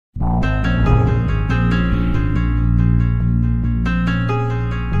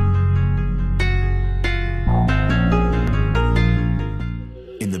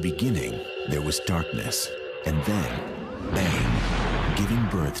nothingness, and then, bang, giving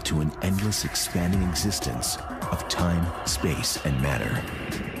birth to an endless expanding existence of time, space, and matter.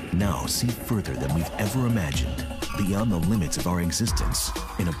 Now see further than we've ever imagined, beyond the limits of our existence,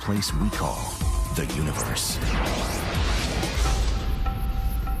 in a place we call the universe.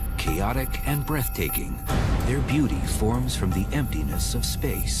 Chaotic and breathtaking, their beauty forms from the emptiness of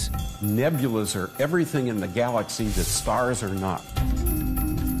space. Nebulas are everything in the galaxy that stars are not.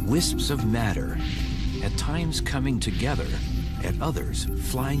 Wisps of matter, at times coming together, at others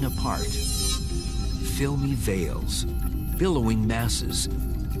flying apart. Filmy veils, billowing masses,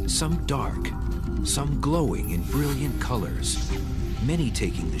 some dark, some glowing in brilliant colors, many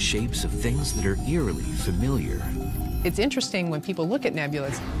taking the shapes of things that are eerily familiar. It's interesting when people look at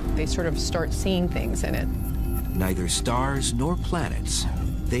nebulas, they sort of start seeing things in it. Neither stars nor planets,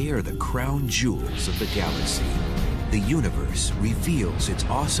 they are the crown jewels of the galaxy. The universe reveals its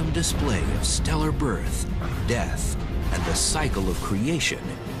awesome display of stellar birth, death, and the cycle of creation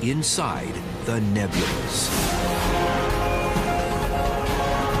inside the nebulas.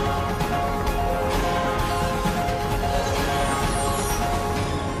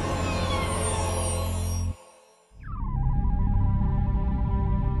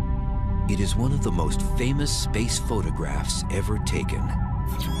 It is one of the most famous space photographs ever taken.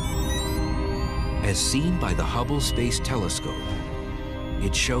 As seen by the Hubble Space Telescope,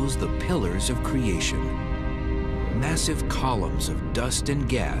 it shows the pillars of creation. Massive columns of dust and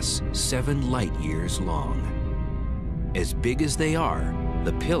gas 7 light-years long. As big as they are,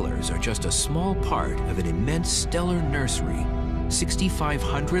 the pillars are just a small part of an immense stellar nursery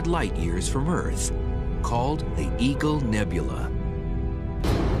 6,500 light-years from Earth, called the Eagle Nebula.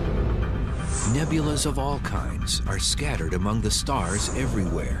 Nebulas of all kinds are scattered among the stars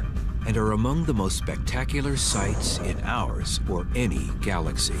everywhere and are among the most spectacular sights in ours or any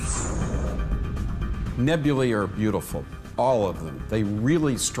galaxy. Nebulae are beautiful, all of them. They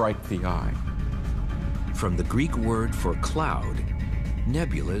really strike the eye. From the Greek word for cloud,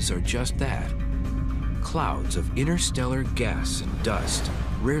 nebulas are just that. Clouds of interstellar gas and dust,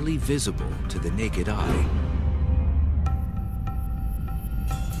 rarely visible to the naked eye.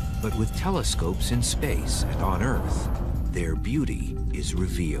 But with telescopes in space and on Earth, their beauty is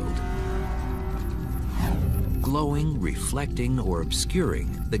revealed. Glowing, reflecting, or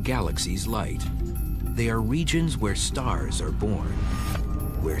obscuring the galaxy's light. They are regions where stars are born,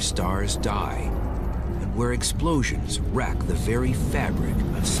 where stars die, and where explosions rack the very fabric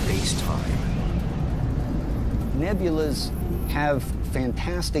of space-time. Nebulas have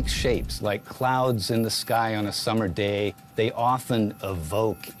fantastic shapes, like clouds in the sky on a summer day. They often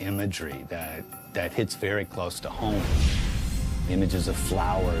evoke imagery that hits very close to home. Images of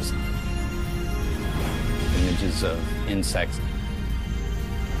flowers, images of insects,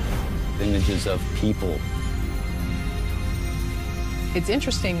 images of people. It's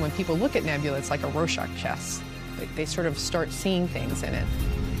interesting when people look at nebula, it's like a Rorschach test. They sort of start seeing things in it.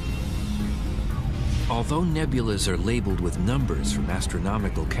 Although nebulas are labeled with numbers from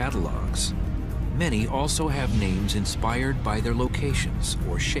astronomical catalogs, many also have names inspired by their locations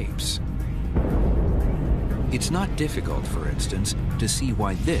or shapes. It's not difficult, for instance, to see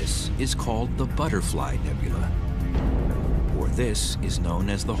why this is called the Butterfly Nebula, or this is known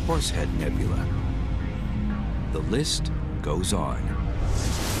as the Horsehead Nebula. The list goes on.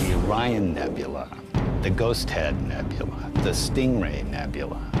 The Orion Nebula, the Ghost Head Nebula, the Stingray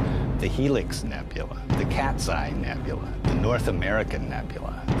Nebula, the Helix Nebula, the Cat's Eye Nebula, the North American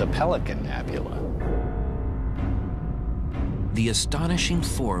Nebula, the Pelican Nebula. The astonishing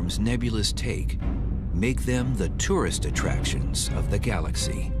forms nebulas take make them the tourist attractions of the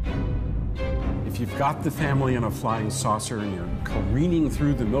galaxy. If you've got the family in a flying saucer and you're careening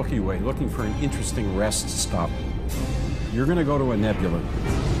through the Milky Way looking for an interesting rest stop, you're going to go to a nebula.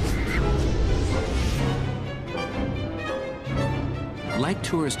 Like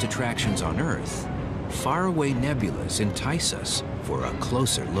tourist attractions on Earth, faraway nebulas entice us for a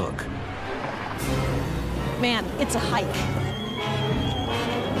closer look. Man, it's a hike.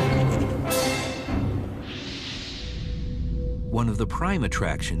 One of the prime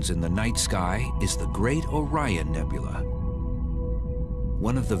attractions in the night sky is the Great Orion Nebula.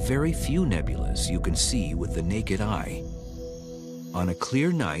 One of the very few nebulas you can see with the naked eye. On a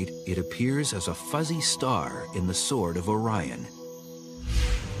clear night, it appears as a fuzzy star in the Sword of Orion.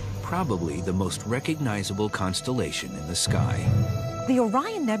 Probably the most recognizable constellation in the sky. The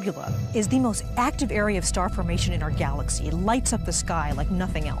Orion Nebula is the most active area of star formation in our galaxy. It lights up the sky like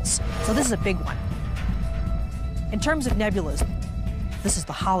nothing else. So this is a big one. In terms of nebulas, this is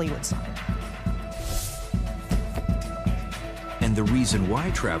the Hollywood sign. And the reason why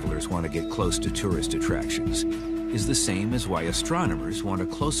travelers want to get close to tourist attractions is the same as why astronomers want a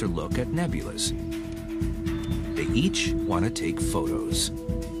closer look at nebulas. They each want to take photos.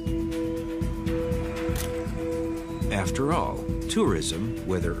 After all, tourism,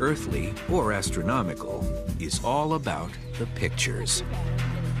 whether earthly or astronomical, is all about the pictures.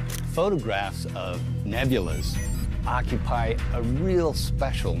 Photographs of nebulas occupy a real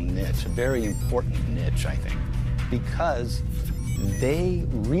special niche, a very important niche, I think, because they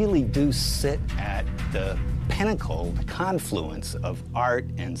really do sit at the pinnacle, the confluence of art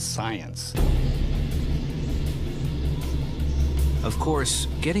and science. Of course,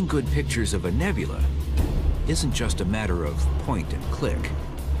 getting good pictures of a nebula isn't just a matter of point and click.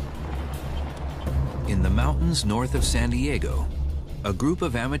 In the mountains north of San Diego, a group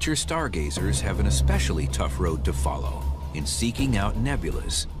of amateur stargazers have an especially tough road to follow in seeking out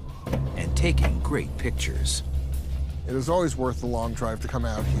nebulas and taking great pictures. It is always worth the long drive to come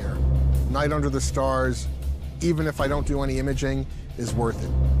out here. Night under the stars, even if I don't do any imaging, is worth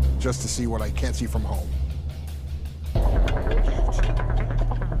it, just to see what I can't see from home.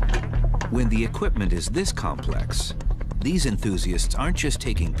 When the equipment is this complex, these enthusiasts aren't just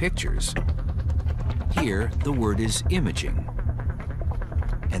taking pictures. Here, the word is imaging.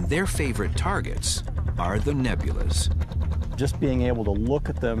 And their favorite targets are the nebulas. Just being able to look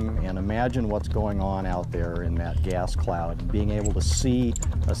at them and imagine what's going on out there in that gas cloud, being able to see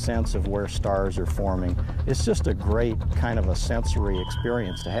a sense of where stars are forming, it's just a great kind of a sensory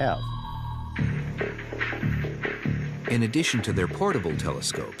experience to have. In addition to their portable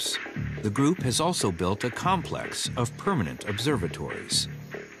telescopes, the group has also built a complex of permanent observatories.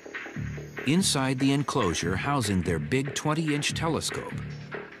 Inside the enclosure housing their big 20-inch telescope,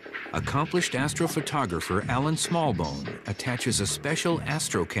 accomplished astrophotographer Alan Smallbone attaches a special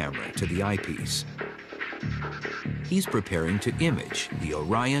astro camera to the eyepiece. He's preparing to image the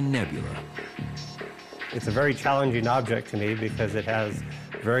Orion Nebula. It's a very challenging object to me because it has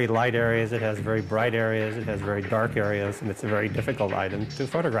very light areas, it has very bright areas, it has very dark areas, and it's a very difficult item to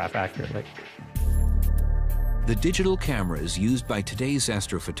photograph accurately. The digital cameras used by today's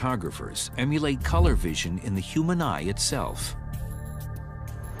astrophotographers emulate color vision in the human eye itself.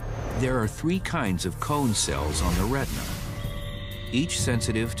 There are 3 kinds of cone cells on the retina, each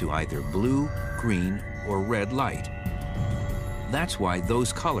sensitive to either blue, green, or red light. That's why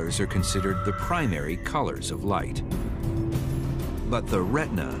those colors are considered the primary colors of light. But the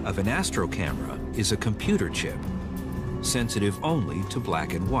retina of an astro camera is a computer chip, sensitive only to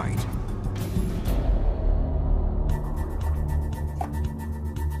black and white.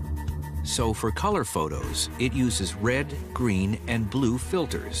 So for color photos, it uses red, green, and blue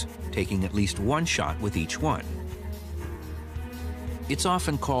filters, taking at least 1 shot with each one. It's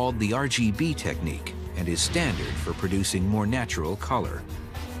often called the RGB technique and is standard for producing more natural color.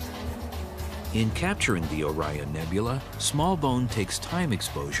 In capturing the Orion Nebula, Smallbone takes time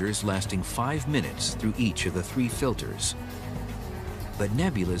exposures lasting 5 minutes through each of the 3 filters. But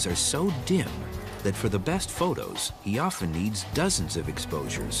nebulas are so dim that for the best photos, he often needs dozens of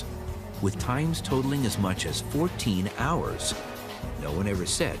exposures, with times totaling as much as 14 hours. No one ever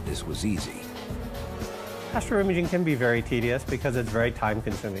said this was easy. Astroimaging can be very tedious because it's very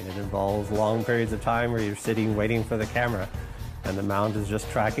time-consuming. It involves long periods of time where you're sitting waiting for the camera, and the mount is just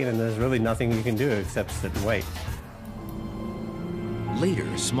tracking, and there's really nothing you can do except sit and wait. Later,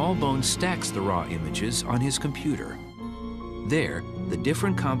 Smallbone stacks the raw images on his computer. There, the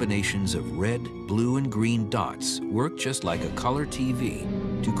different combinations of red, blue, and green dots work just like a color TV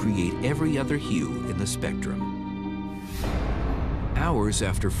to create every other hue in the spectrum. Hours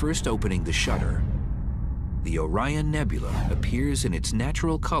after first opening the shutter, the Orion Nebula appears in its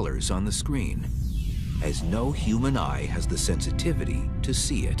natural colors on the screen, as no human eye has the sensitivity to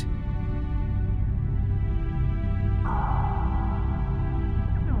see it.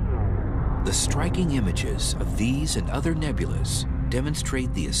 The striking images of these and other nebulas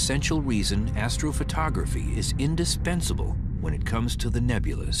demonstrate the essential reason astrophotography is indispensable when it comes to the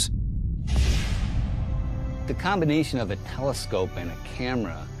nebulas. The combination of a telescope and a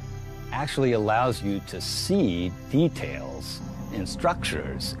camera actually allows you to see details and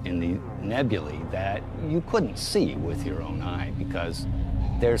structures in the nebulae that you couldn't see with your own eye because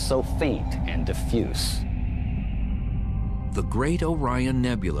they're so faint and diffuse. The Great Orion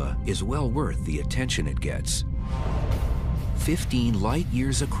Nebula is well worth the attention it gets. 15 light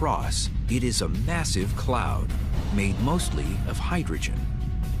years across, it is a massive cloud made mostly of hydrogen.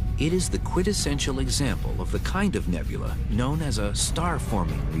 It is the quintessential example of the kind of nebula known as a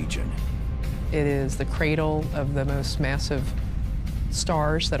star-forming region. It is the cradle of the most massive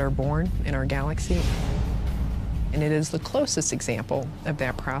stars that are born in our galaxy. and it is the closest example of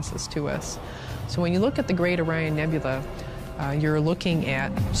that process to us. So when you look at the Great Orion Nebula, you're looking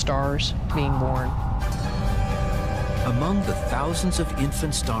at stars being born. Among the thousands of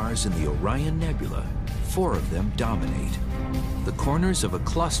infant stars in the Orion Nebula, 4 of them dominate. The corners of a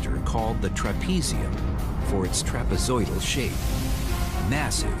cluster called the trapezium for its trapezoidal shape.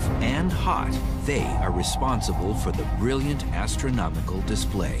 Massive and hot, they are responsible for the brilliant astronomical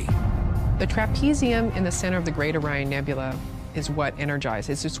display. The trapezium in the center of the Great Orion Nebula is what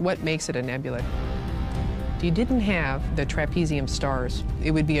energizes, it's what makes it a nebula. If you didn't have the trapezium stars,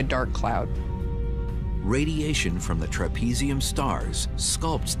 it would be a dark cloud. Radiation from the trapezium stars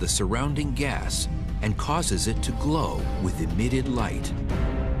sculpts the surrounding gas and causes it to glow with emitted light.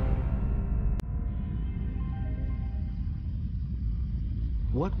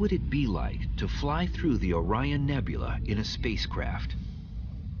 What would it be like to fly through the Orion Nebula in a spacecraft?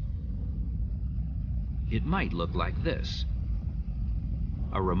 It might look like this.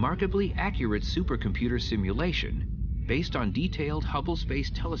 A remarkably accurate supercomputer simulation based on detailed Hubble Space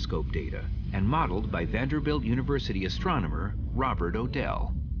Telescope data and modeled by Vanderbilt University astronomer Robert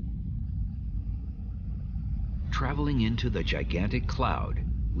Odell. Traveling into the gigantic cloud,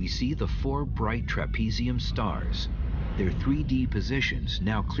 we see the 4 bright trapezium stars, their 3D positions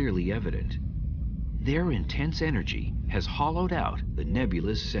now clearly evident. Their intense energy has hollowed out the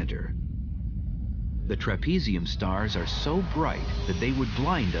nebula's center. The trapezium stars are so bright that they would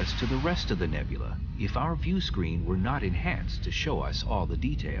blind us to the rest of the nebula if our view screen were not enhanced to show us all the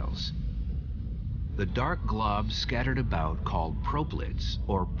details. The dark globs scattered about, called proplyds,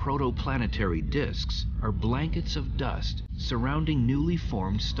 or protoplanetary disks, are blankets of dust surrounding newly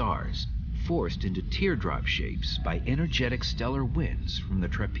formed stars, forced into teardrop shapes by energetic stellar winds from the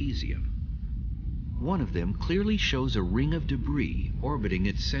trapezium. One of them clearly shows a ring of debris orbiting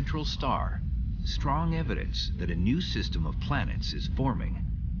its central star, strong evidence that a new system of planets is forming.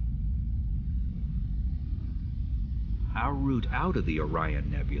 Our route out of the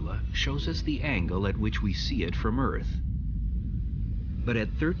Orion Nebula shows us the angle at which we see it from Earth. But at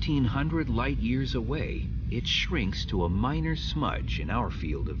 1,300 light years away, it shrinks to a minor smudge in our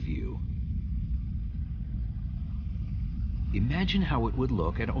field of view. Imagine how it would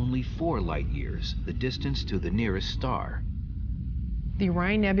look at only 4 light years, the distance to the nearest star. The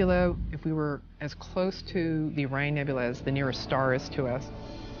Orion Nebula, if we were as close to the Orion Nebula as the nearest star is to us,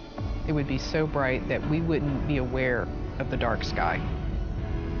 it would be so bright that we wouldn't be aware of the dark sky.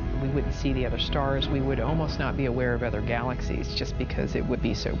 We wouldn't see the other stars. We would almost not be aware of other galaxies just because it would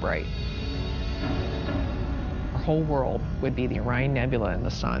be so bright. Our whole world would be the Orion Nebula and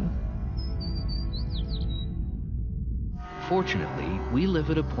the sun. Fortunately, we live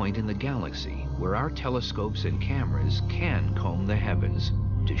at a point in the galaxy where our telescopes and cameras can comb the heavens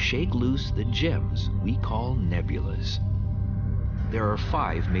to shake loose the gems we call nebulas. There are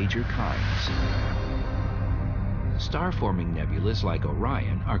 5 major kinds. Star-forming nebulas like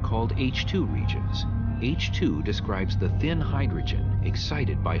Orion are called H2 regions. H2 describes the thin hydrogen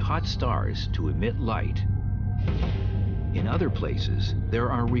excited by hot stars to emit light. In other places,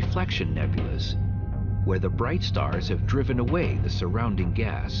 there are reflection nebulas, where the bright stars have driven away the surrounding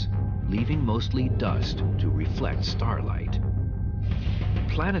gas, leaving mostly dust to reflect starlight.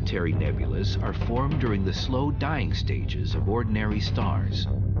 Planetary nebulas are formed during the slow dying stages of ordinary stars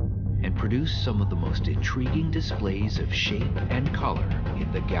and produce some of the most intriguing displays of shape and color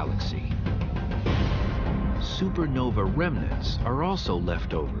in the galaxy. Supernova remnants are also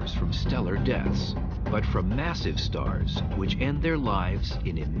leftovers from stellar deaths, but from massive stars which end their lives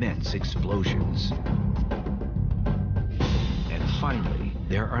in immense explosions. And finally,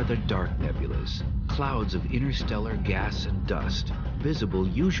 there are the dark nebulas, clouds of interstellar gas and dust, visible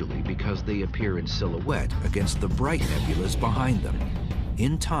usually because they appear in silhouette against the bright nebulas behind them.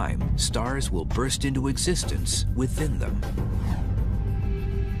 In time, stars will burst into existence within them.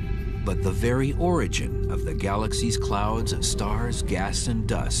 But the very origin of the galaxy's clouds of stars, gas, and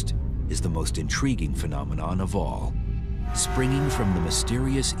dust is the most intriguing phenomenon of all. Springing from the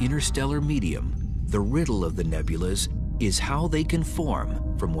mysterious interstellar medium, the riddle of the nebulas is how they can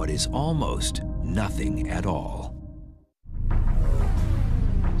form from what is almost nothing at all.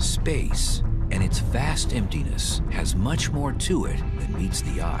 Space and its vast emptiness has much more to it than meets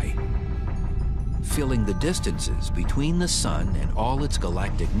the eye. Filling the distances between the sun and all its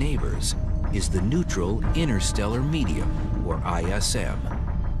galactic neighbors is the neutral interstellar medium, or ISM.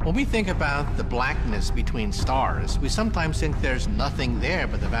 When we think about the blackness between stars, we sometimes think there's nothing there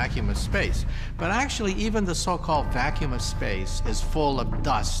but the vacuum of space. But actually, even the so-called vacuum of space is full of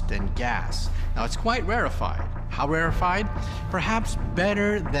dust and gas. Now, it's quite rarefied. How rarefied? Perhaps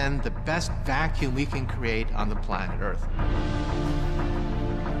better than the best vacuum we can create on the planet Earth.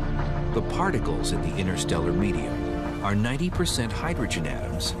 The particles in the interstellar medium are 90% hydrogen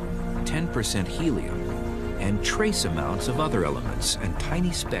atoms, 10% helium, and trace amounts of other elements and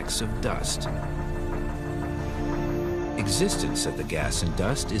tiny specks of dust. Existence of the gas and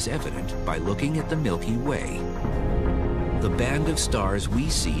dust is evident by looking at the Milky Way, the band of stars we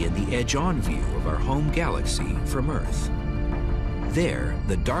see in the edge-on view of our home galaxy from Earth. There,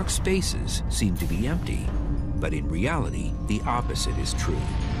 the dark spaces seem to be empty, but in reality, the opposite is true.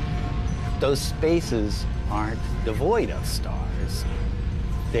 Those spaces aren't devoid of stars.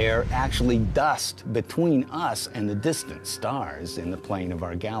 They're actually dust between us and the distant stars in the plane of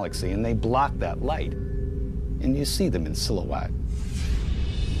our galaxy, and they block that light. And you see them in silhouette.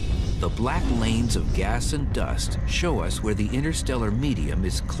 The black lanes of gas and dust show us where the interstellar medium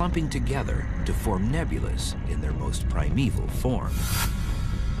is clumping together to form nebulas in their most primeval form.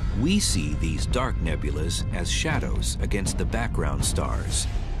 We see these dark nebulas as shadows against the background stars.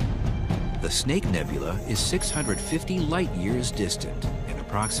 The Snake Nebula is 650 light-years distant and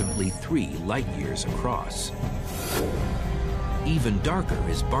approximately 3 light-years across. Even darker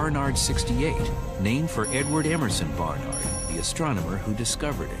is Barnard 68, named for Edward Emerson Barnard, the astronomer who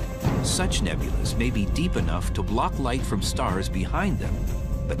discovered it. Such nebulas may be deep enough to block light from stars behind them,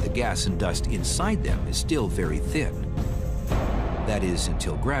 but the gas and dust inside them is still very thin. That is,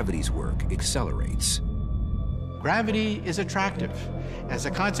 until gravity's work accelerates. Gravity is attractive. As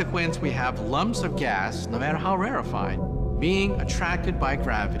a consequence, we have lumps of gas, no matter how rarefied, being attracted by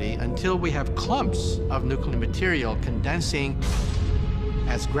gravity until we have clumps of nuclear material condensing.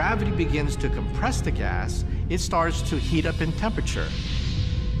 As gravity begins to compress the gas, it starts to heat up in temperature,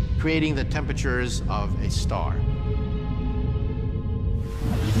 creating the temperatures of a star.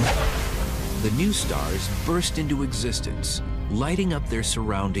 The new stars burst into existence, lighting up their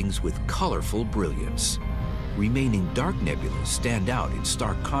surroundings with colorful brilliance. Remaining dark nebulas stand out in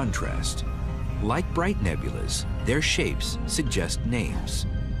stark contrast. Like bright nebulas, their shapes suggest names.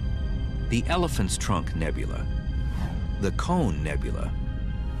 The Elephant's Trunk Nebula, the Cone Nebula,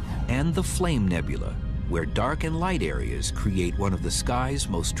 and the Flame Nebula, where dark and light areas create one of the sky's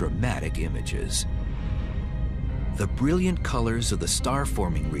most dramatic images. The brilliant colors of the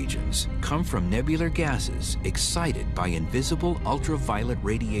star-forming regions come from nebular gases excited by invisible ultraviolet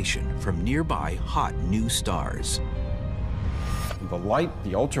radiation from nearby hot new stars. The light,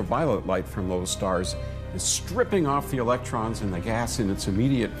 the ultraviolet light from those stars, is stripping off the electrons in the gas in its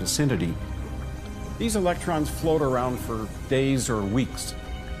immediate vicinity. These electrons float around for days or weeks,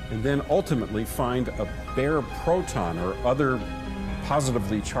 and then ultimately find a bare proton or other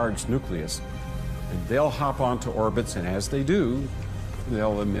positively charged nucleus. And they'll hop onto orbits, and as they do,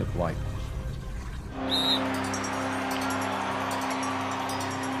 they'll emit light.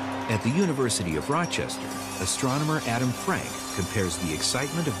 At the University of Rochester, astronomer Adam Frank compares the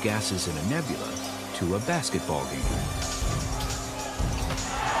excitement of gases in a nebula to a basketball game.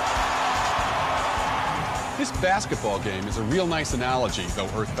 This basketball game is a real nice analogy, though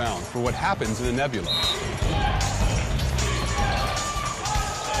earthbound, for what happens in a nebula.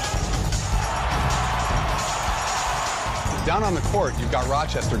 Down on the court, you've got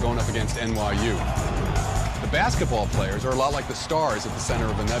Rochester going up against NYU. The basketball players are a lot like the stars at the center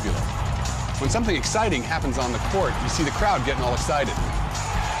of the nebula. When something exciting happens on the court, you see the crowd getting all excited.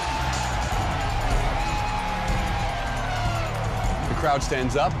 The crowd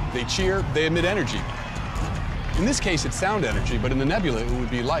stands up, they cheer, they emit energy. In this case, it's sound energy, but in the nebula, it would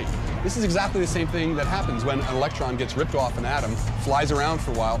be light. This is exactly the same thing that happens when an electron gets ripped off an atom, flies around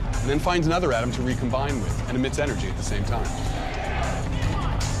for a while, and then finds another atom to recombine with, and emits energy at the same time.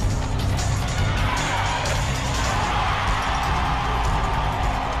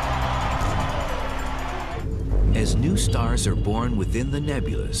 As new stars are born within the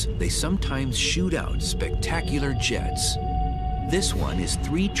nebulas, they sometimes shoot out spectacular jets. This one is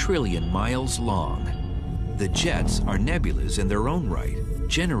 3 trillion miles long. The jets are nebulas in their own right,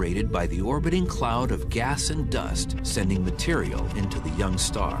 generated by the orbiting cloud of gas and dust sending material into the young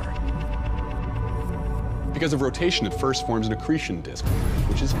star. Because of rotation, it first forms an accretion disk,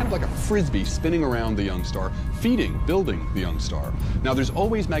 which is kind of like a frisbee spinning around the young star, building the young star. Now, there's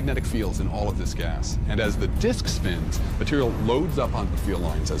always magnetic fields in all of this gas, and as the disk spins, material loads up onto the field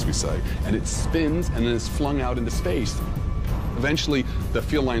lines, as we say, and it spins and then is flung out into space. Eventually, the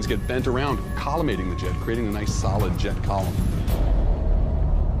field lines get bent around, collimating the jet, creating a nice solid jet column.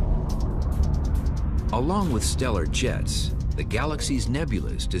 Along with stellar jets, the galaxy's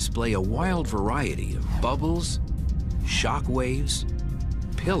nebulas display a wild variety of bubbles, shock waves,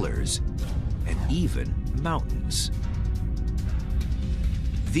 pillars, even mountains.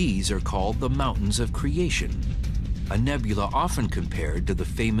 These are called the mountains of creation, a nebula often compared to the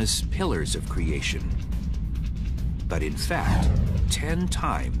famous pillars of creation, but in fact, 10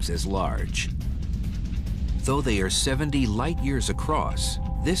 times as large. Though they are 70 light years across,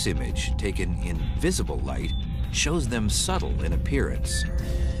 this image, taken in visible light, shows them subtle in appearance.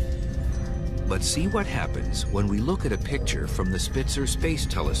 But see what happens when we look at a picture from the Spitzer Space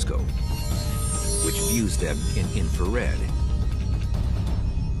Telescope, which views them in infrared.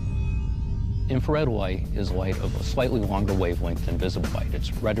 Infrared light is light of a slightly longer wavelength than visible light.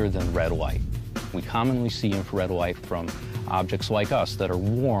 It's redder than red light. We commonly see infrared light from objects like us that are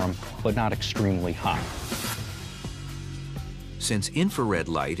warm but not extremely hot. Since infrared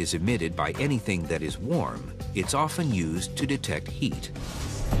light is emitted by anything that is warm, it's often used to detect heat.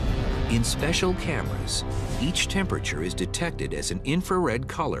 In special cameras, each temperature is detected as an infrared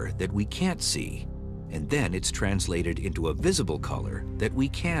color that we can't see, and then it's translated into a visible color that we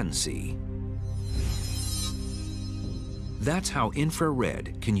can see. That's how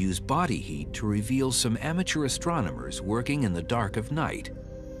infrared can use body heat to reveal some amateur astronomers working in the dark of night,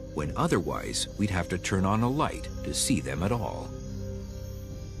 when otherwise we'd have to turn on a light to see them at all.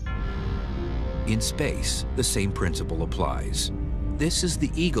 In space, the same principle applies. This is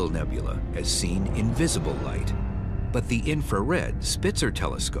the Eagle Nebula as seen in visible light, but the infrared Spitzer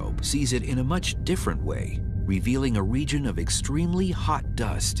telescope sees it in a much different way, revealing a region of extremely hot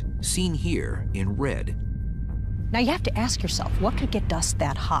dust, seen here in red. Now you have to ask yourself, what could get dust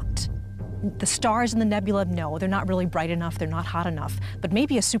that hot? The stars in the nebula, no, they're not really bright enough, they're not hot enough, but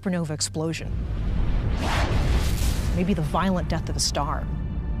maybe a supernova explosion. Maybe the violent death of a star.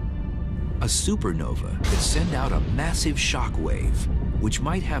 A supernova could send out a massive shock wave, which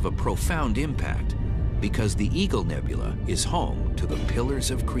might have a profound impact because the Eagle Nebula is home to the pillars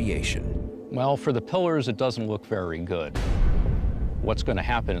of creation. Well, for the pillars, it doesn't look very good. What's going to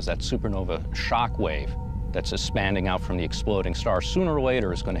happen is that supernova shock wave that's expanding out from the exploding star, sooner or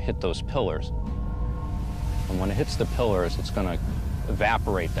later is going to hit those pillars. And when it hits the pillars, it's going to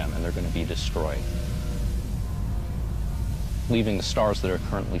evaporate them and they're going to be destroyed, leaving the stars that are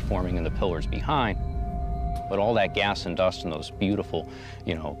currently forming in the pillars behind. But all that gas and dust and those beautiful,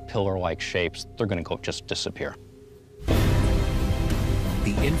 pillar-like shapes, they're going to go just disappear.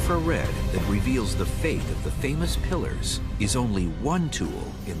 The infrared that reveals the fate of the famous pillars is only one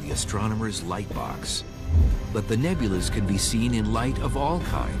tool in the astronomer's light box. But the nebulas can be seen in light of all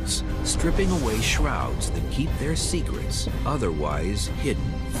kinds, stripping away shrouds that keep their secrets otherwise hidden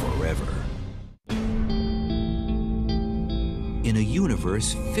forever. In a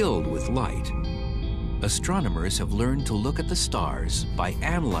universe filled with light, astronomers have learned to look at the stars by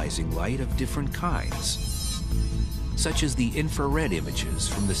analyzing light of different kinds, such as the infrared images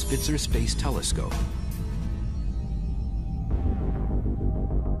from the Spitzer Space Telescope.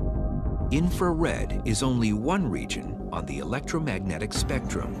 Infrared is only one region on the electromagnetic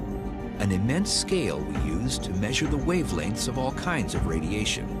spectrum, an immense scale we use to measure the wavelengths of all kinds of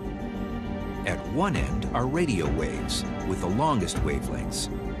radiation. At one end are radio waves with the longest wavelengths.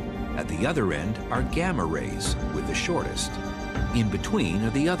 At the other end are gamma rays with the shortest. In between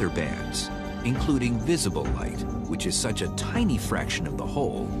are the other bands, including visible light, which is such a tiny fraction of the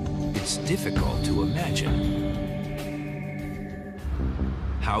whole, it's difficult to imagine.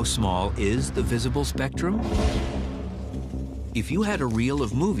 How small is the visible spectrum? If you had a reel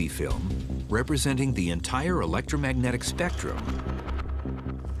of movie film representing the entire electromagnetic spectrum,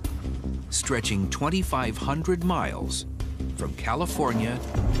 stretching 2,500 miles from California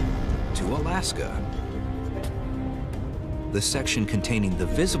to Alaska, the section containing the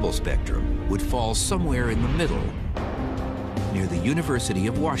visible spectrum would fall somewhere in the middle, near the University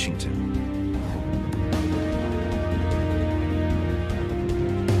of Washington.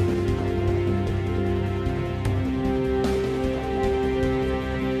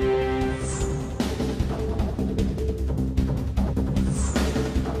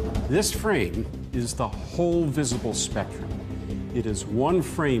 This frame is the whole visible spectrum. It is one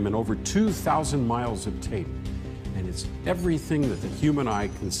frame in over 2,000 miles of tape, and it's everything that the human eye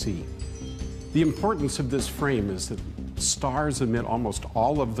can see. The importance of this frame is that stars emit almost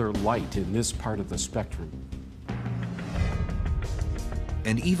all of their light in this part of the spectrum.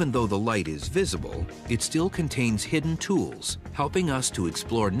 And even though the light is visible, it still contains hidden tools, helping us to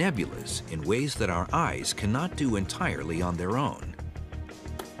explore nebulas in ways that our eyes cannot do entirely on their own.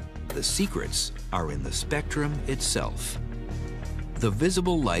 The secrets are in the spectrum itself. The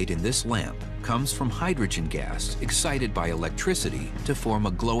visible light in this lamp comes from hydrogen gas excited by electricity to form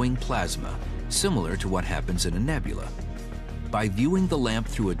a glowing plasma, similar to what happens in a nebula. By viewing the lamp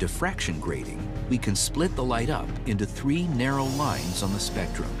through a diffraction grating, we can split the light up into 3 narrow lines on the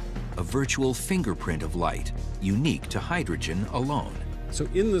spectrum, a virtual fingerprint of light, unique to hydrogen alone. So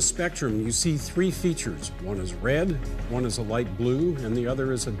in the spectrum, you see 3 features. One is red, one is a light blue, and the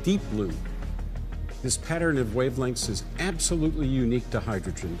other is a deep blue. This pattern of wavelengths is absolutely unique to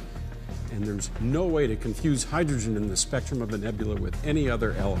hydrogen, and there's no way to confuse hydrogen in the spectrum of the nebula with any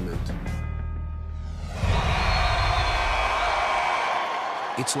other element.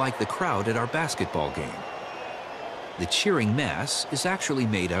 It's like the crowd at our basketball game. The cheering mass is actually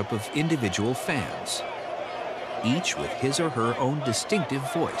made up of individual fans, each with his or her own distinctive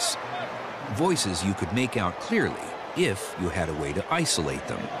voice. Voices you could make out clearly if you had a way to isolate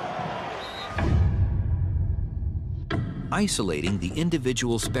them. Isolating the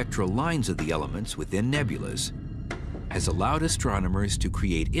individual spectral lines of the elements within nebulas has allowed astronomers to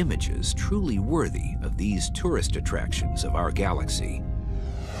create images truly worthy of these tourist attractions of our galaxy.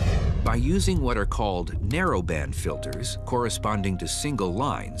 By using what are called narrowband filters corresponding to single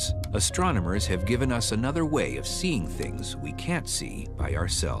lines, astronomers have given us another way of seeing things we can't see by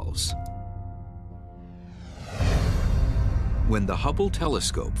ourselves. When the Hubble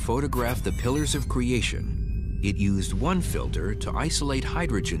telescope photographed the pillars of creation, it used one filter to isolate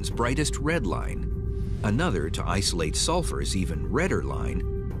hydrogen's brightest red line, another to isolate sulfur's even redder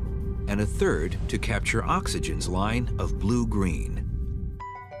line, and a third to capture oxygen's line of blue-green.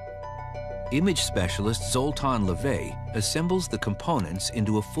 Image specialist Zoltan Levay assembles the components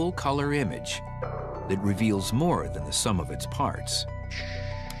into a full-color image that reveals more than the sum of its parts.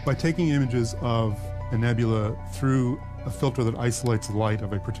 By taking images of a nebula through a filter that isolates the light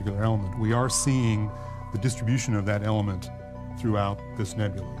of a particular element, we are seeing the distribution of that element throughout this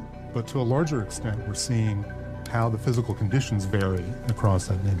nebula. But to a larger extent, we're seeing how the physical conditions vary across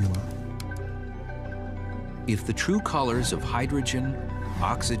that nebula. If the true colors of hydrogen,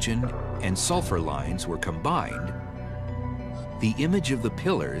 oxygen, and sulfur lines were combined, the image of the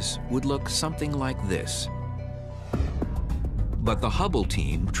pillars would look something like this. But the Hubble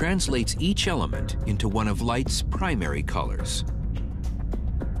team translates each element into one of light's primary colors.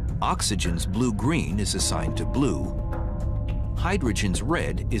 Oxygen's blue-green is assigned to blue, hydrogen's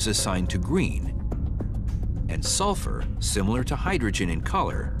red is assigned to green, and sulfur, similar to hydrogen in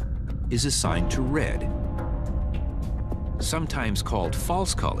color, is assigned to red. Sometimes called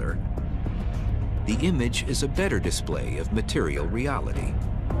false color, the image is a better display of material reality.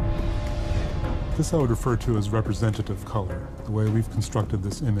 This I would refer to as representative color, the way we've constructed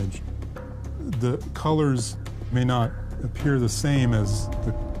this image. The colors may not appear the same as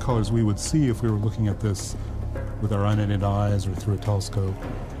the colors we would see if we were looking at this with our unaided eyes or through a telescope,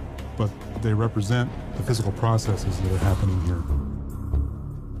 but they represent the physical processes that are happening here.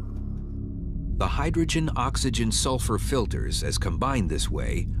 The hydrogen-oxygen-sulfur filters, as combined this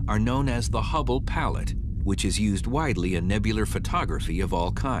way, are known as the Hubble palette, which is used widely in nebular photography of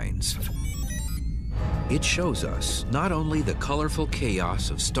all kinds. It shows us not only the colorful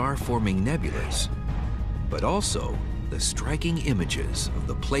chaos of star-forming nebulas, but also the striking images of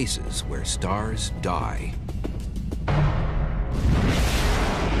the places where stars die.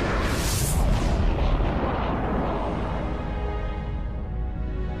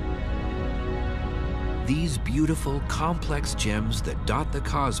 These beautiful, complex gems that dot the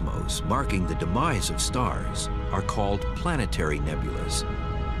cosmos, marking the demise of stars, are called planetary nebulas,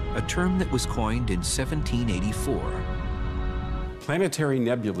 a term that was coined in 1784. Planetary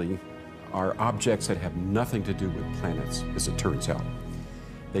nebulae are objects that have nothing to do with planets, as it turns out.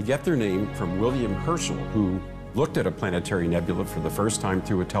 They get their name from William Herschel, who looked at a planetary nebula for the first time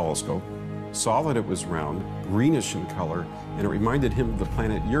through a telescope, saw that it was round, greenish in color, and it reminded him of the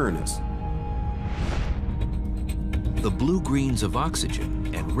planet Uranus. The blue-greens of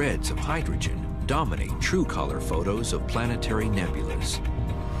oxygen and reds of hydrogen dominate true color photos of planetary nebulas.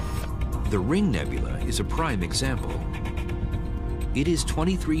 The Ring Nebula is a prime example. It is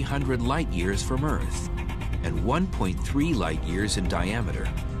 2,300 light-years from Earth and 1.3 light-years in diameter.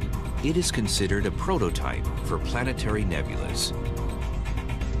 It is considered a prototype for planetary nebulas.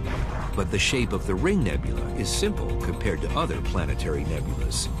 But the shape of the Ring Nebula is simple compared to other planetary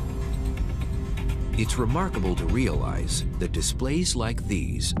nebulas. It's remarkable to realize that displays like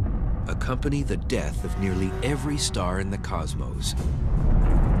these accompany the death of nearly every star in the cosmos,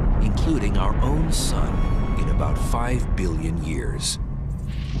 including our own sun in about 5 billion years.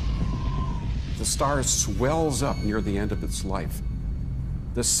 The star swells up near the end of its life.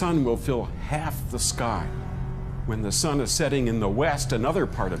 The sun will fill half the sky. When the sun is setting in the west, another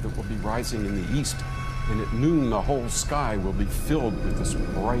part of it will be rising in the east, and at noon the whole sky will be filled with this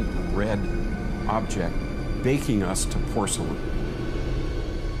bright red object. baking us to porcelain.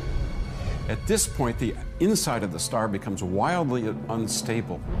 At this point, the inside of the star becomes wildly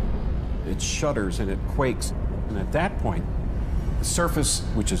unstable. It shudders and it quakes. And at that point, the surface,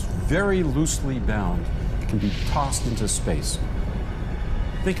 which is very loosely bound, can be tossed into space.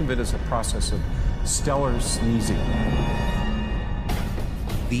 Think of it as a process of stellar sneezing.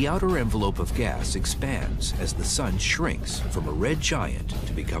 The outer envelope of gas expands as the sun shrinks from a red giant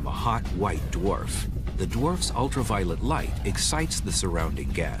to become a hot white dwarf. The dwarf's ultraviolet light excites the surrounding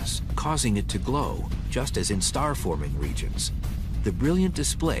gas, causing it to glow, just as in star-forming regions. The brilliant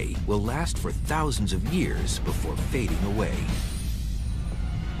display will last for thousands of years before fading away.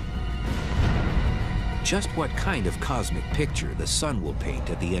 Just what kind of cosmic picture the sun will paint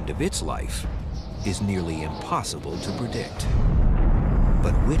at the end of its life is nearly impossible to predict.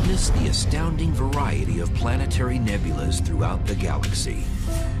 But witness the astounding variety of planetary nebulas throughout the galaxy.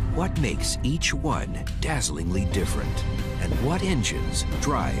 What makes each one dazzlingly different? And what engines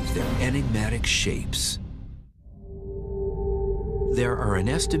drive their enigmatic shapes? There are an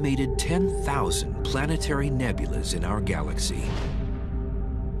estimated 10,000 planetary nebulas in our galaxy,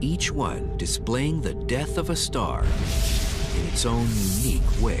 each one displaying the death of a star in its own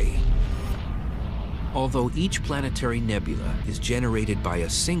unique way. Although each planetary nebula is generated by a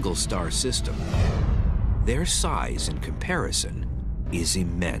single star system, their size in comparison is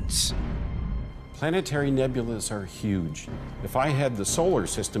immense. Planetary nebulas are huge. If I had the solar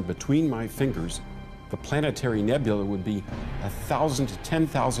system between my fingers, the planetary nebula would be 1,000 to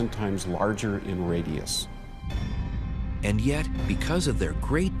 10,000 times larger in radius. And yet, because of their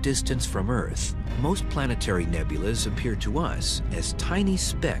great distance from Earth, most planetary nebulas appear to us as tiny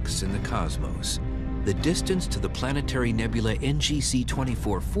specks in the cosmos. The distance to the planetary nebula NGC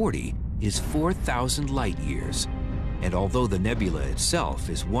 2440 is 4,000 light years. And although the nebula itself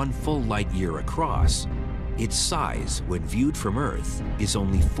is 1 full light year across, its size, when viewed from Earth, is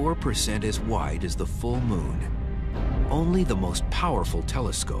only 4% as wide as the full moon. Only the most powerful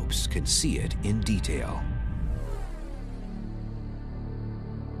telescopes can see it in detail.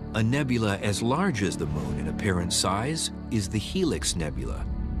 A nebula as large as the moon in apparent size is the Helix Nebula,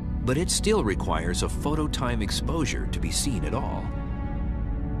 but it still requires a phototime exposure to be seen at all.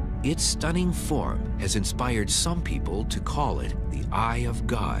 Its stunning form has inspired some people to call it the Eye of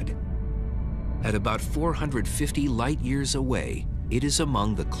God. At about 450 light-years away, it is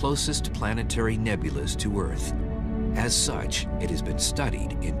among the closest planetary nebulas to Earth. As such, it has been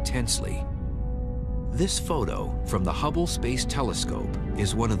studied intensely. This photo from the Hubble Space Telescope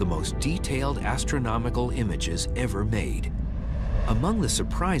is one of the most detailed astronomical images ever made. Among the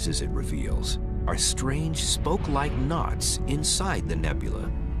surprises it reveals are strange spoke-like knots inside the nebula.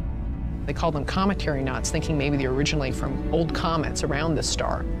 They call them cometary knots, thinking maybe they're originally from old comets around the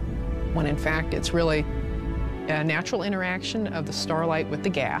star, when in fact it's really a natural interaction of the starlight with the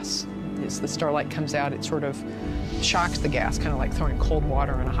gas. As the starlight comes out, it sort of shocks the gas, kind of like throwing cold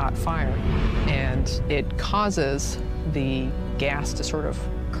water on a hot fire, and it causes the gas to sort of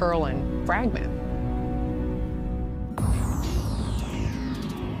curl and fragment.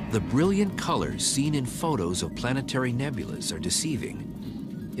 The brilliant colors seen in photos of planetary nebulas are deceiving.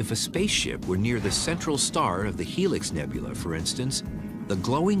 If a spaceship were near the central star of the Helix Nebula, for instance, the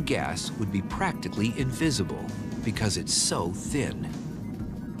glowing gas would be practically invisible because it's so thin.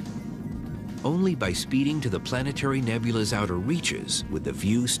 Only by speeding to the planetary nebula's outer reaches would the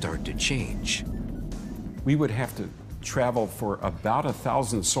view start to change. We would have to travel for about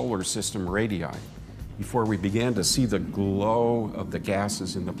 1,000 solar system radii before we began to see the glow of the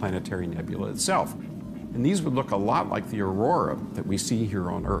gases in the planetary nebula itself. And these would look a lot like the aurora that we see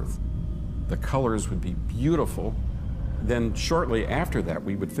here on Earth. The colors would be beautiful. Then shortly after that,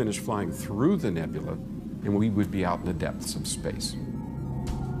 we would finish flying through the nebula and we would be out in the depths of space.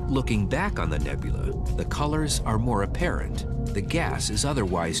 Looking back on the nebula, the colors are more apparent. The gas is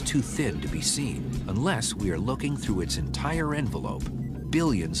otherwise too thin to be seen, unless we are looking through its entire envelope,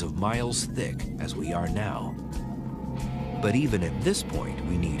 billions of miles thick as we are now. But even at this point,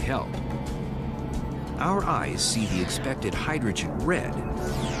 we need help. Our eyes see the expected hydrogen red,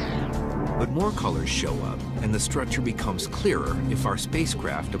 but more colors show up and the structure becomes clearer if our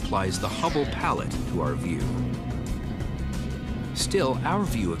spacecraft applies the Hubble palette to our view. Still, our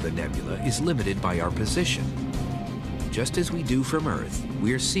view of the nebula is limited by our position. Just as we do from Earth,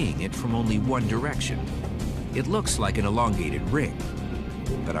 we're seeing it from only one direction. It looks like an elongated ring,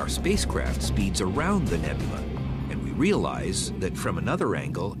 but our spacecraft speeds around the nebula, and we realize that from another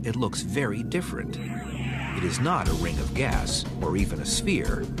angle, it looks very different. It is not a ring of gas, or even a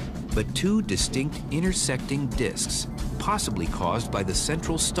sphere, but two distinct intersecting disks possibly caused by the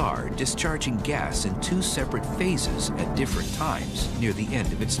central star discharging gas in two separate phases at different times near the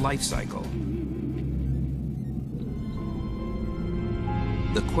end of its life cycle.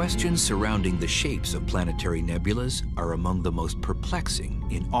 The questions surrounding the shapes of planetary nebulas are among the most perplexing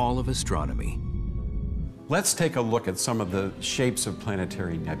in all of astronomy. Let's take a look at some of the shapes of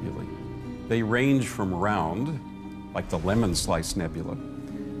planetary nebulae. They range from round, like the Lemon Slice Nebula,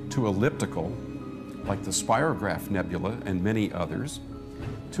 to elliptical, like the Spirograph Nebula and many others,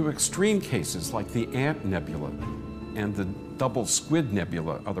 to extreme cases like the Ant Nebula and the Double Squid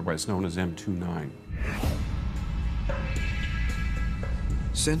Nebula, otherwise known as M29.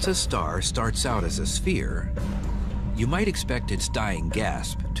 Since a star starts out as a sphere, you might expect its dying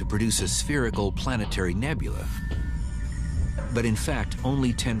gasp to produce a spherical planetary nebula. But in fact,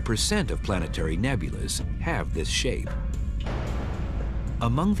 only 10% of planetary nebulas have this shape.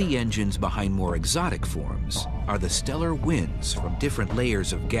 Among the engines behind more exotic forms are the stellar winds from different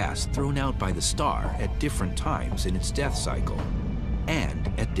layers of gas thrown out by the star at different times in its death cycle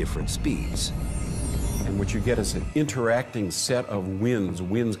and at different speeds. And what you get is an interacting set of winds,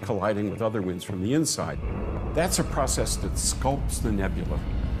 winds colliding with other winds from the inside. That's a process that sculpts the nebula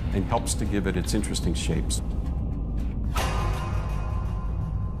and helps to give it its interesting shapes.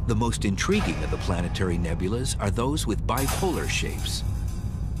 The most intriguing of the planetary nebulas are those with bipolar shapes.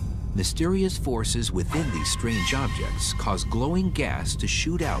 Mysterious forces within these strange objects cause glowing gas to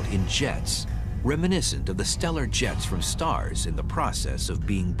shoot out in jets, reminiscent of the stellar jets from stars in the process of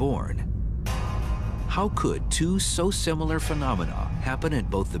being born. How could two so similar phenomena happen at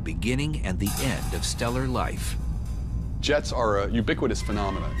both the beginning and the end of stellar life? Jets are a ubiquitous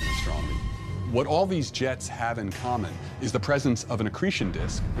phenomenon in astronomy. What all these jets have in common is the presence of an accretion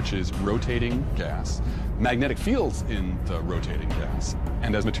disk, which is rotating gas, magnetic fields in the rotating gas,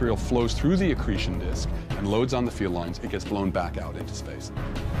 and as material flows through the accretion disk and loads on the field lines, it gets blown back out into space.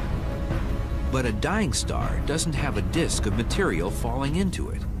 But a dying star doesn't have a disk of material falling into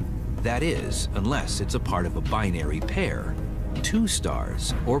it. That is, unless it's a part of a binary pair, two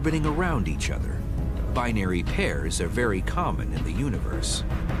stars orbiting around each other. Binary pairs are very common in the universe.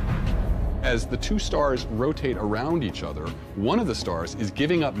 As the two stars rotate around each other, one of the stars is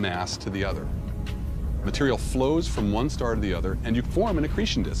giving up mass to the other. Material flows from one star to the other, and you form an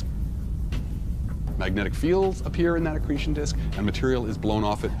accretion disk. Magnetic fields appear in that accretion disk, and material is blown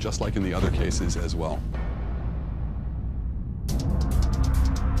off it, just like in the other cases as well.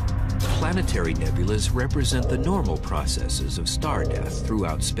 Planetary nebulas represent the normal processes of star death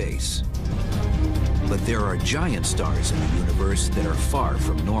throughout space. But there are giant stars in the universe that are far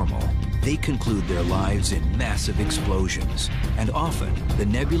from normal. They conclude their lives in massive explosions, and often the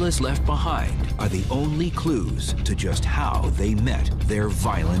nebulas left behind are the only clues to just how they met their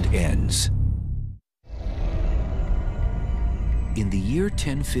violent ends. In the year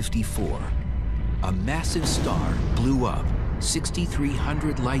 1054, a massive star blew up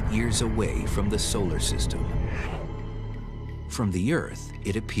 6,300 light-years away from the solar system. From the Earth,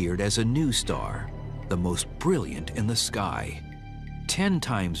 it appeared as a new star, the most brilliant in the sky. 10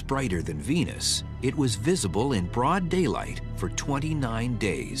 times brighter than Venus, it was visible in broad daylight for 29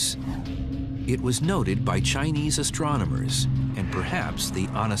 days. It was noted by Chinese astronomers, and perhaps the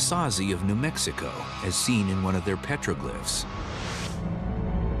Anasazi of New Mexico, as seen in one of their petroglyphs.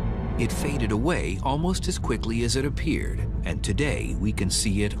 It faded away almost as quickly as it appeared, and today we can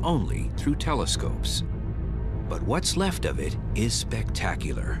see it only through telescopes. But what's left of it is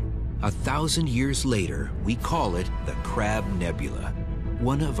spectacular. 1,000 years later, we call it the Crab Nebula,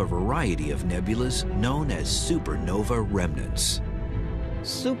 one of a variety of nebulas known as supernova remnants.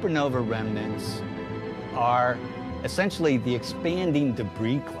 Supernova remnants are essentially the expanding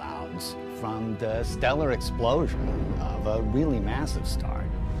debris clouds from the stellar explosion of a really massive star.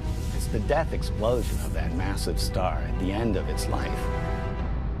 It's the death explosion of that massive star at the end of its life.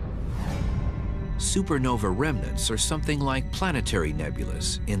 Supernova remnants are something like planetary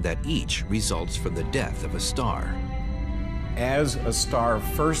nebulas in that each results from the death of a star. As a star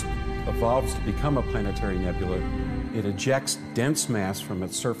first evolves to become a planetary nebula, it ejects dense mass from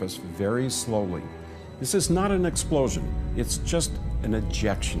its surface very slowly. This is not an explosion, it's just an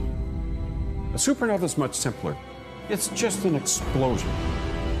ejection. A supernova is much simpler. It's just an explosion.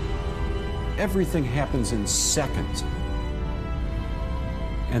 Everything happens in seconds.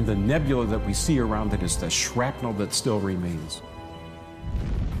 And the nebula that we see around it is the shrapnel that still remains.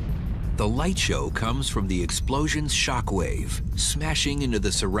 The light show comes from the explosion's shock wave, smashing into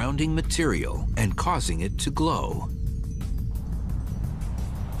the surrounding material and causing it to glow.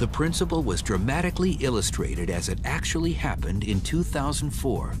 The principle was dramatically illustrated as it actually happened in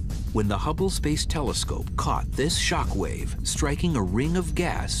 2004 when the Hubble Space Telescope caught this shock wave striking a ring of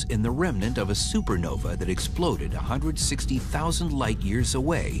gas in the remnant of a supernova that exploded 160,000 light-years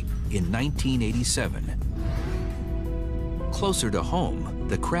away in 1987. Closer to home,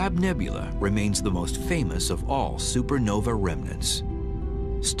 the Crab Nebula remains the most famous of all supernova remnants.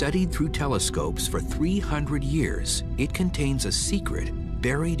 Studied through telescopes for 300 years, it contains a secret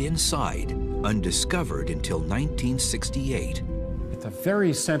buried inside, undiscovered until 1968. At the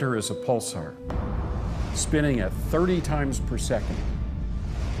very center is a pulsar, spinning at 30 times per second.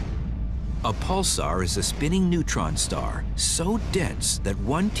 A pulsar is a spinning neutron star so dense that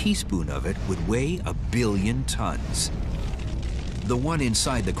 1 teaspoon of it would weigh 1 billion tons. The one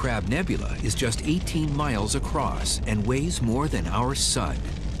inside the Crab Nebula is just 18 miles across and weighs more than our sun.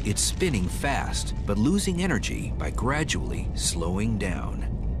 It's spinning fast, but losing energy by gradually slowing down.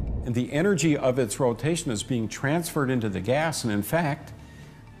 And the energy of its rotation is being transferred into the gas, and in fact,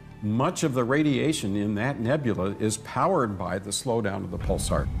 much of the radiation in that nebula is powered by the slowdown of the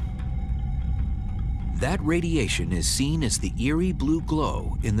pulsar. That radiation is seen as the eerie blue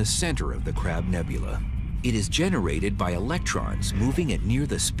glow in the center of the Crab Nebula. It is generated by electrons moving at near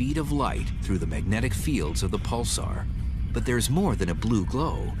the speed of light through the magnetic fields of the pulsar. But there's more than a blue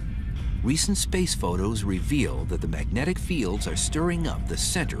glow. Recent space photos reveal that the magnetic fields are stirring up the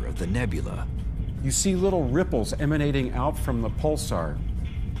center of the nebula. You see little ripples emanating out from the pulsar.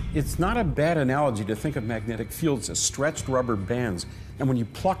 It's not a bad analogy to think of magnetic fields as stretched rubber bands, and when you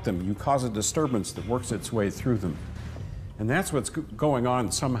pluck them, you cause a disturbance that works its way through them. And that's what's going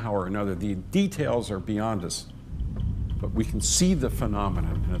on somehow or another. The details are beyond us, but we can see the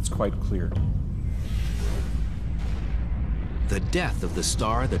phenomenon, and it's quite clear. The death of the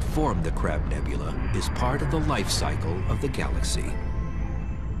star that formed the Crab Nebula is part of the life cycle of the galaxy.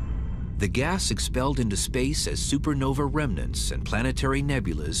 The gas expelled into space as supernova remnants and planetary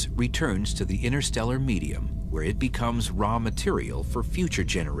nebulas returns to the interstellar medium, where it becomes raw material for future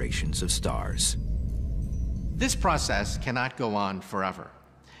generations of stars. This process cannot go on forever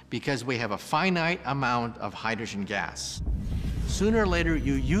because we have a finite amount of hydrogen gas. Sooner or later,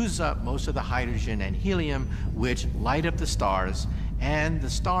 you use up most of the hydrogen and helium, which light up the stars, and the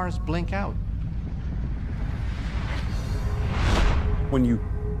stars blink out. When you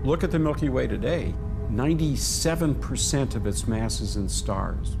look at the Milky Way today, 97% of its mass is in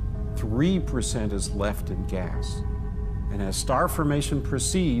stars. 3% is left in gas. And as star formation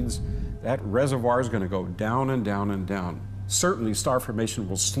proceeds, that reservoir is going to go down and down and down. Certainly, star formation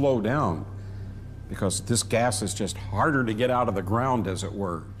will slow down because this gas is just harder to get out of the ground, as it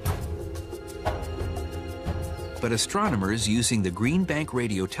were. But astronomers using the Green Bank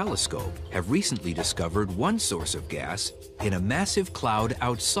Radio Telescope have recently discovered one source of gas in a massive cloud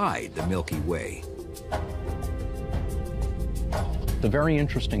outside the Milky Way. The very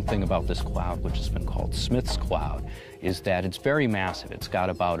interesting thing about this cloud, which has been called Smith's cloud, is that it's very massive. It's got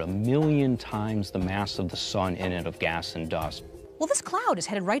about 1 million times the mass of the sun in it of gas and dust. Well, this cloud is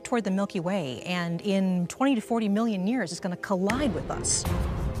headed right toward the Milky Way, and in 20 to 40 million years, it's going to collide with us.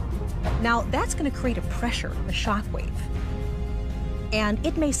 Now, that's going to create a pressure, a shock wave. And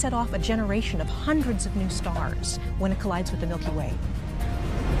it may set off a generation of hundreds of new stars when it collides with the Milky Way.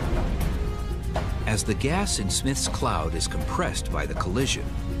 As the gas in Smith's cloud is compressed by the collision,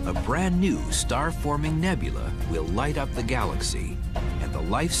 a brand new star-forming nebula will light up the galaxy, and the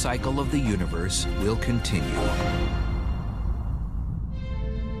life cycle of the universe will continue.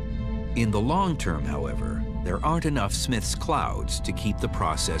 In the long term, however, there aren't enough Smith's clouds to keep the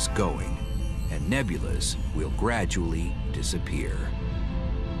process going, and nebulas will gradually disappear.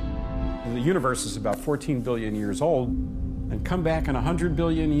 The universe is about 14 billion years old, and come back in 100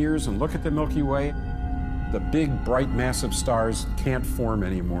 billion years and look at the Milky Way, the big, bright, massive stars can't form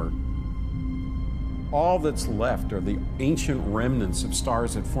anymore. All that's left are the ancient remnants of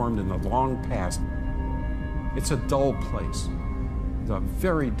stars that formed in the long past. It's a dull place. A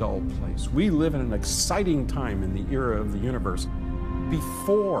very dull place. We live in an exciting time in the era of the universe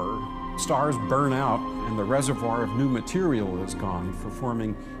before stars burn out and the reservoir of new material is gone for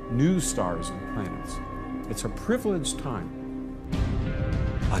forming new stars and planets. It's a privileged time.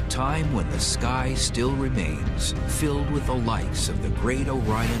 A time when the sky still remains filled with the lights of the great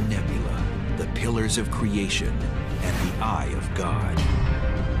Orion Nebula, the pillars of creation, and the eye of God.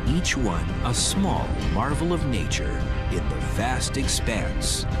 Each one a small marvel of nature in the vast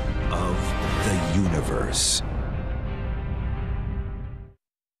expanse of the universe.